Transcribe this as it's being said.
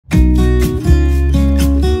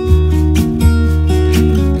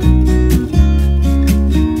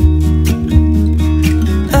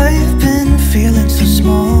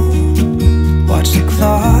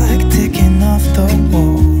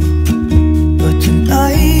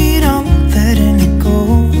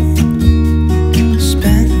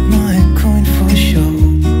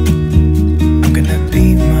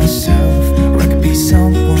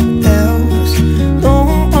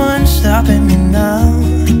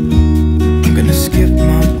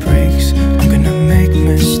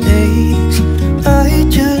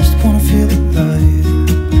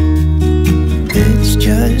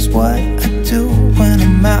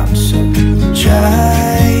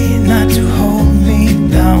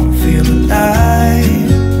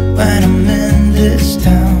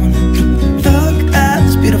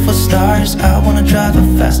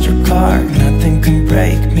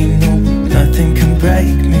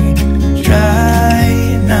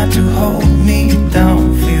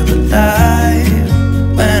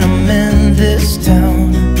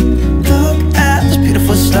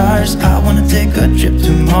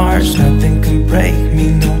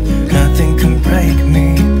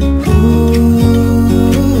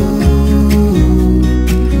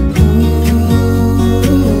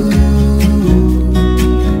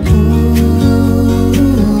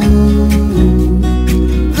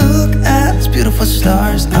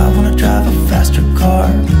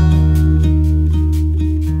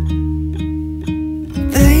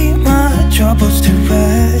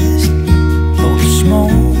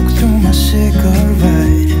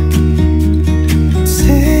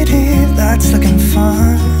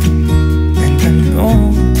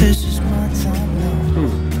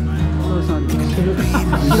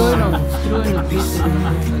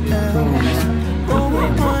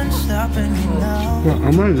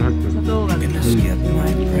甘いの入ってる。砂糖が。だから。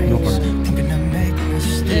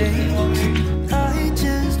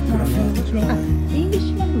イングリッ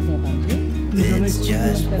シュマンゴーの感じ。It's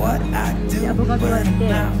just what I do アボカドはって。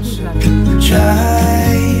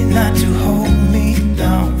Try not to hold